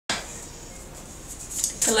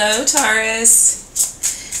Hello,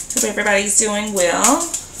 Taurus. Hope everybody's doing well.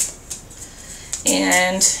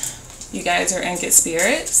 And you guys are in good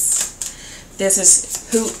spirits. This is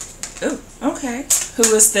who... Oh, okay. Who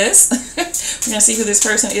is this? We're going to see who this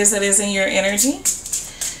person is that is in your energy.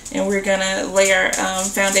 And we're going to lay our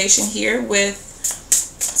foundation here with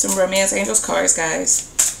some Romance Angels cards, guys.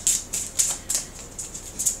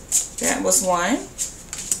 That was one.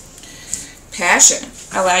 Passion.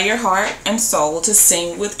 Allow your heart and soul to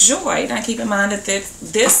sing with joy. Now keep in mind that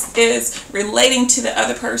this is relating to the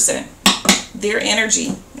other person, their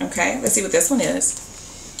energy. Okay, let's see what this one is.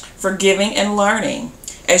 Forgiving and learning.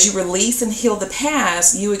 As you release and heal the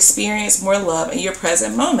past, you experience more love in your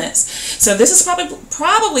present moments. So this is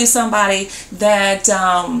probably somebody that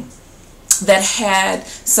that had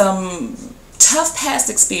some tough past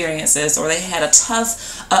experiences, or they had a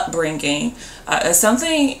tough upbringing.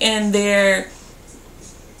 Something in their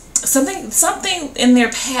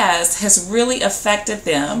past has really affected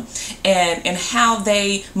them, and how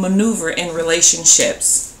they maneuver in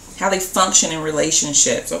relationships, how they function in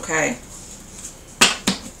relationships. Okay,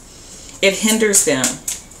 it hinders them.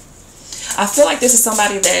 I feel like this is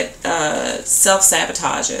somebody that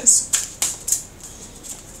self-sabotages.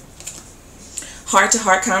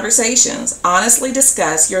 Heart-to-heart conversations. Honestly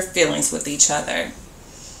discuss your feelings with each other.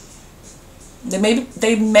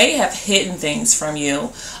 They may have hidden things from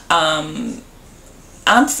you. I'm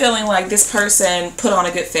feeling like this person put on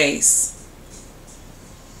a good face,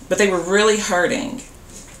 but they were really hurting.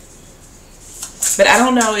 But I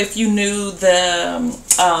don't know if you knew the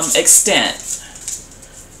extent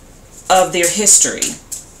of their history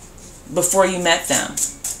before you met them.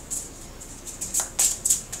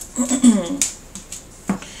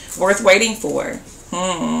 Worth waiting for.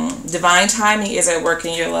 Divine timing is at work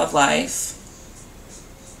in your love life.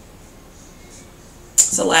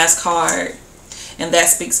 It's the last card, and that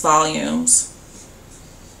speaks volumes.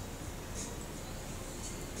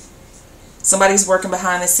 Somebody's working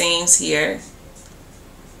behind the scenes here,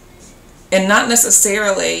 and not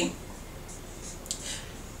necessarily,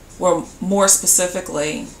 or more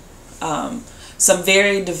specifically, some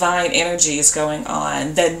very divine energy is going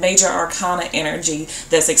on, that major arcana energy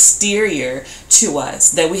that's exterior to us,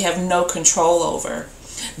 that we have no control over.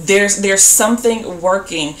 There's something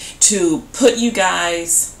working to put you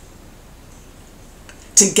guys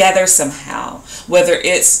together somehow, whether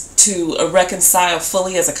it's to reconcile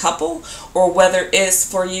fully as a couple, or whether it's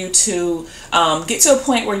for you to get to a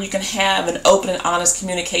point where you can have an open and honest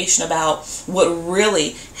communication about what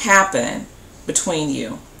really happened between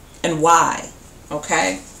you and why.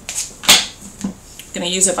 Okay, I'm going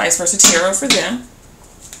to use a vice versa tarot for them,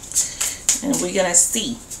 and we're going to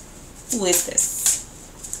see who is this.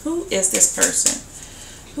 Who is this person?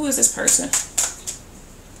 Who is this person?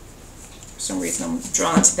 For some reason I'm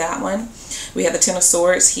drawn to that one. We have the Ten of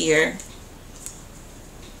Swords here.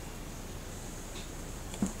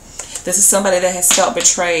 This is somebody that has felt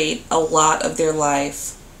betrayed a lot of their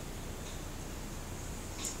life.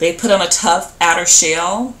 They put on a tough outer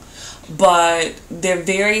shell, but they're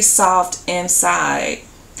very soft inside.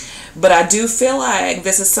 But I do feel like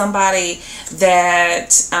this is somebody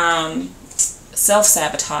that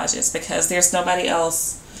self-sabotages, because there's nobody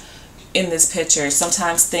else in this picture.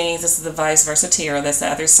 Sometimes things, this is the vice versa tarot, that's the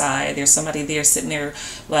other side. There's somebody there sitting there,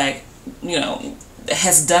 like, you know,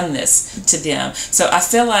 has done this to them. So I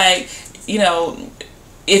feel like, you know,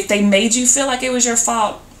 if they made you feel like it was your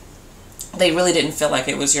fault, they really didn't feel like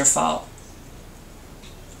it was your fault.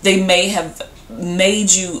 They may have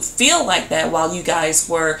made you feel like that while you guys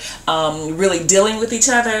were really dealing with each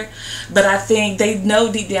other, but I think they know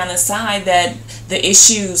deep down inside that the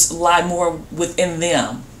issues lie more within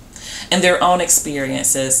them and their own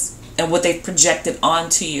experiences and what they've projected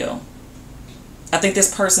onto you. I think this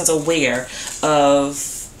person's aware of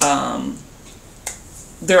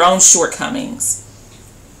their own shortcomings.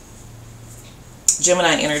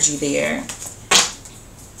 Gemini energy there.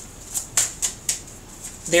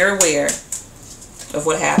 They're aware of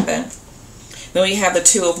what happened. Then we have the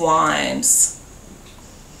Two of Wands,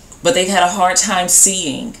 but they've had a hard time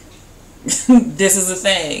seeing. This is the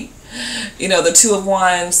thing. You know, the Two of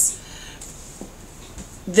Wands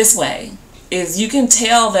this way is, you can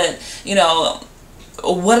tell that, you know,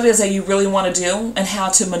 what it is that you really want to do and how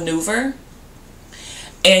to maneuver,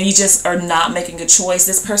 and you just are not making a choice.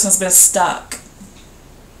 This person's been stuck.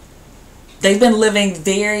 They've been living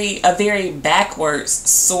a very backwards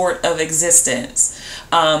sort of existence.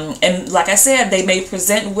 And like I said, they may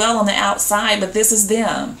present well on the outside, but this is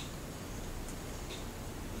them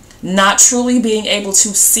not truly being able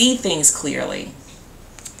to see things clearly.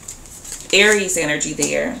 Aries energy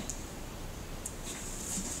there.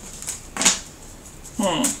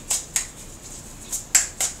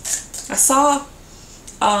 I saw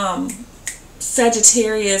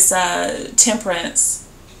Sagittarius, Temperance.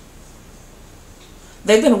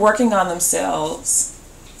 They've been working on themselves.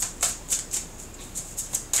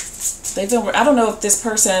 I don't know if this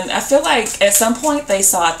person, I feel like at some point they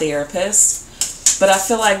saw a therapist, but I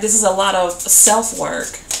feel like this is a lot of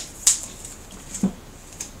self-work.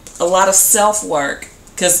 A lot of self-work.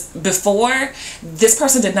 Because before, this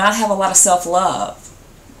person did not have a lot of self-love.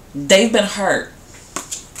 They've been hurt.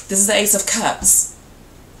 This is the Ace of Cups.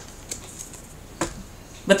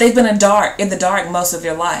 But they've been in the dark most of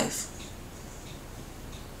their life.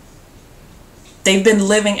 They've been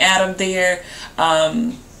living out of their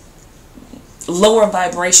lower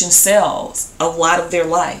vibration selves a lot of their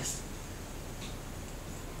life.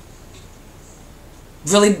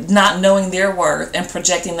 Really not knowing their worth and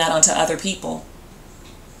projecting that onto other people.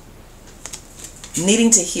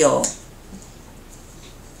 Needing to heal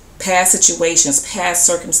past situations, past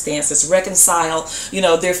circumstances, reconcile,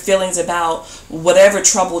 their feelings about whatever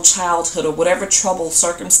troubled childhood or whatever troubled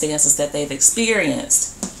circumstances that they've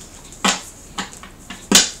experienced.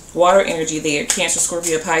 Water energy there, Cancer,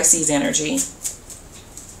 Scorpio, Pisces energy.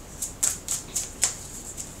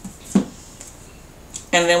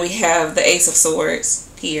 And then we have the Ace of Swords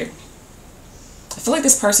here. I feel like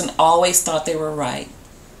this person always thought they were right.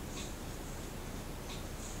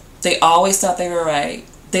 They always thought they were right.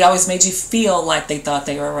 They always made you feel like they thought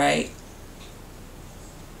they were right.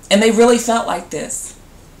 And they really felt like this.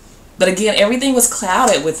 But again, everything was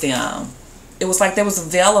clouded with them. It was like there was a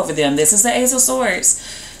veil over them. This is the Ace of Swords.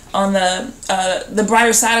 On the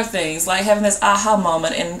brighter side of things, like having this aha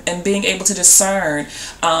moment and being able to discern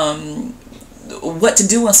what to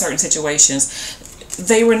do in certain situations.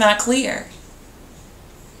 They were not clear.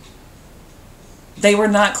 They were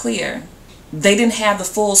not clear. They didn't have the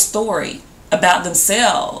full story about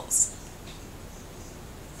themselves.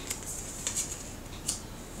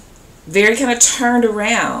 Very kind of turned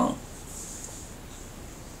around.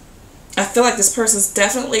 I feel like this person's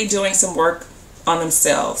definitely doing some work on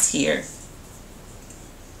themselves here.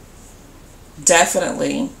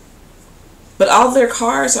 Definitely. But all their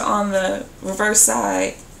cards are on the reverse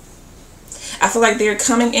side. I feel like they're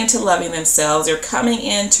coming into loving themselves. They're coming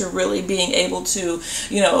into really being able to,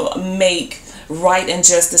 make right and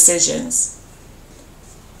just decisions.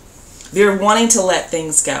 They're wanting to let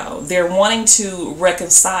things go. They're wanting to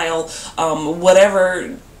reconcile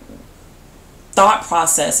whatever thought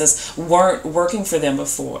processes weren't working for them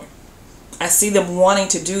before. I see them wanting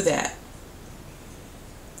to do that.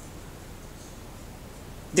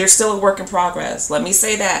 They're still a work in progress. Let me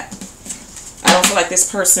say that. I don't feel like this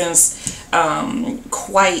person's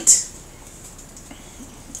quite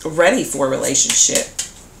ready for a relationship.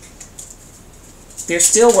 They're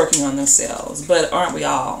still working on themselves, but aren't we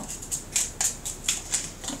all?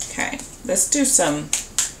 Okay, let's do some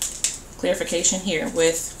clarification here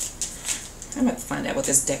with, I'm going to find out what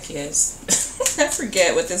this deck is. I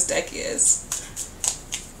forget what this deck is.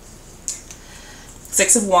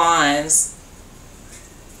 Six of Wands.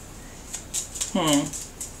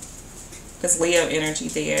 There's Leo energy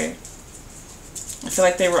there. I feel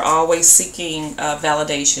like they were always seeking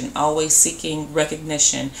validation, always seeking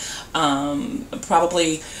recognition.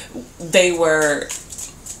 Probably they were,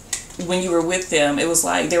 when you were with them, it was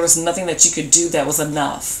like there was nothing that you could do that was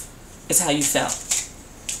enough. Is how you felt.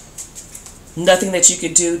 Nothing that you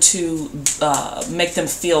could do to make them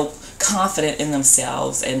feel confident in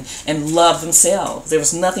themselves and love themselves. There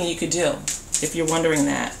was nothing you could do, if you're wondering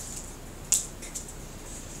that.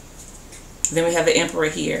 Then we have the Emperor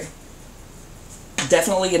here.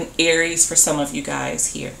 Definitely an Aries for some of you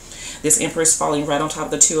guys here. This Emperor is falling right on top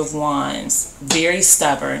of the Two of Wands. Very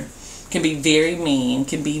stubborn. Can be very mean.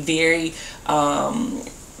 Can be very, not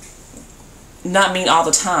mean all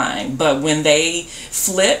the time. But when they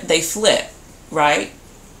flip, right?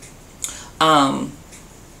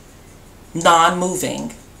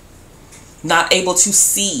 Non-moving. Not able to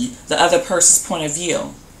see the other person's point of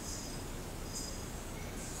view.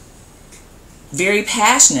 Very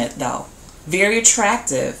passionate, though. Very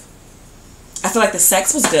attractive. I feel like the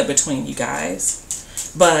sex was good between you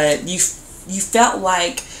guys. But you felt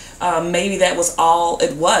like maybe that was all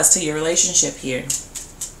it was to your relationship here.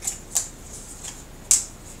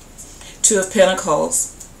 Two of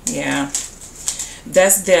Pentacles. Yeah.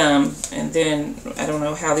 That's them. And then, I don't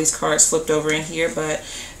know how these cards flipped over in here, but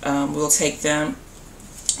we'll take them.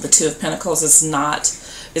 The Two of Pentacles is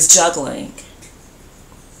juggling.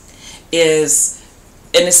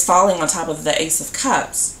 And it's falling on top of the Ace of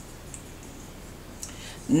Cups.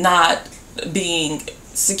 Not being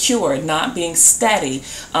secure, not being steady,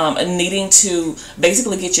 and needing to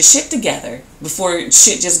basically get your shit together before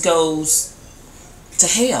shit just goes to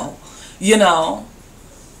hell, you know.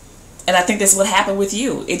 And I think that's what happened with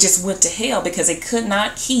you. It just went to hell because they could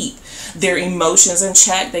not keep their emotions in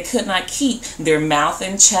check. They could not keep their mouth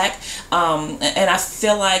in check. And I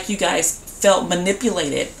feel like you guys felt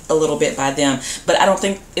manipulated a little bit by them. But I don't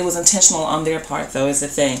think it was intentional on their part, though, is the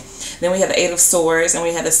thing. Then we have the Eight of Swords and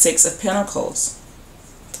we have the Six of Pentacles.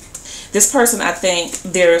 This person, I think,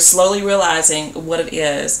 they're slowly realizing what it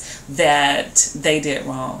is that they did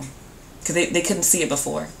wrong. Because they couldn't see it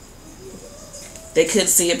before. They could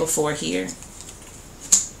see it before here.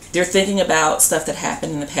 They're thinking about stuff that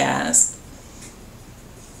happened in the past.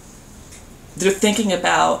 They're thinking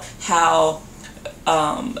about how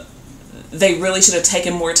they really should have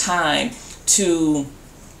taken more time to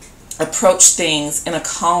approach things in a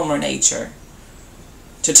calmer nature,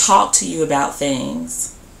 to talk to you about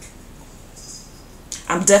things.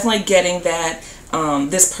 I'm definitely getting that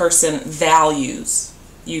this person values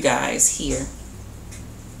you guys here.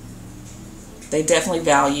 They definitely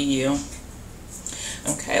value you.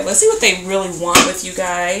 Okay, let's see what they really want with you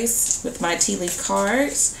guys with my tea leaf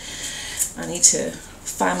cards. I need to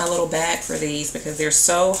find my little bag for these because they're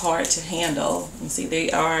so hard to handle. You see, they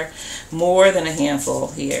are more than a handful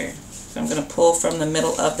here. So I'm going to pull from the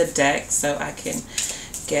middle of the deck so I can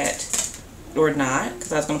get, or not,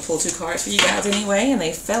 because I was going to pull 2 cards for you guys anyway, and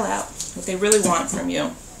they fell out. What they really want from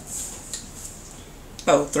you.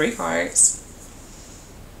 Oh, 3 cards.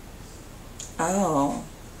 Oh,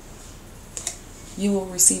 you will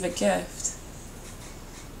receive a gift.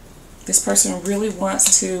 This person really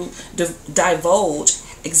wants to divulge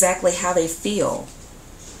exactly how they feel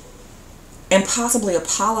and possibly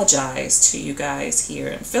apologize to you guys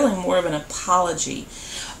here. I'm feeling more of an apology,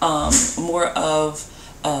 more of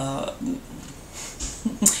an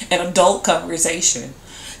adult conversation,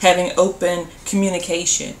 having open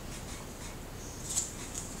communication.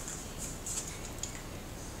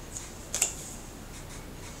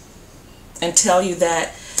 And tell you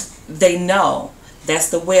that they know. That's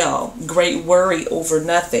the will. Great worry over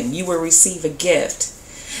nothing. You will receive a gift.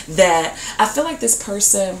 That I feel like this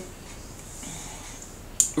person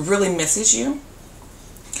really misses you.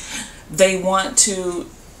 They want to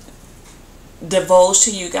divulge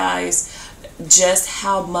to you guys just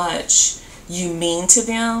how much you mean to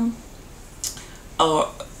them.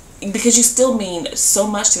 Because you still mean so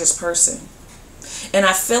much to this person. And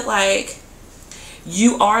I feel like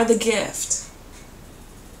you are the gift.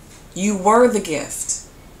 You were the gift.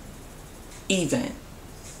 Even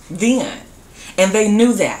then. And they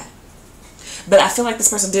knew that. But I feel like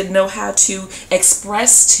this person didn't know how to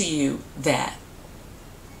express to you that.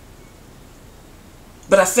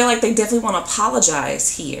 But I feel like they definitely want to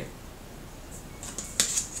apologize here.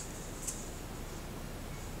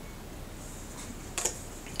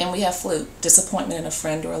 And we have Flute. Disappointment in a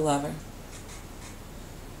friend or a lover.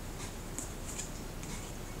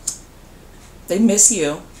 They miss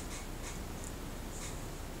you.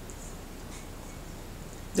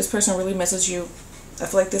 This person really misses you. I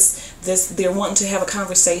feel like they're wanting to have a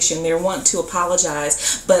conversation. They're wanting to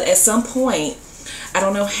apologize. But at some point, I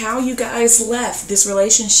don't know how you guys left this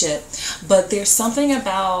relationship, but there's something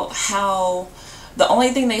about how the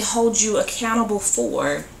only thing they hold you accountable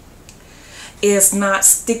for is not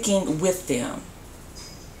sticking with them.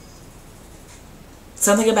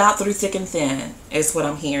 Something about through thick and thin is what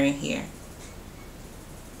I'm hearing here.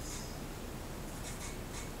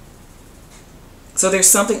 So there's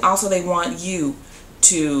something also they want you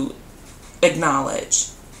to acknowledge.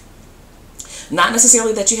 Not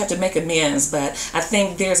necessarily that you have to make amends, but I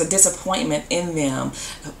think there's a disappointment in them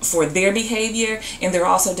for their behavior, and they're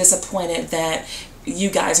also disappointed that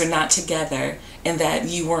you guys are not together and that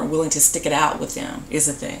you weren't willing to stick it out with them is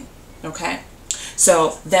the thing. Okay?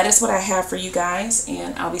 So that is what I have for you guys,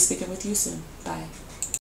 and I'll be speaking with you soon. Bye.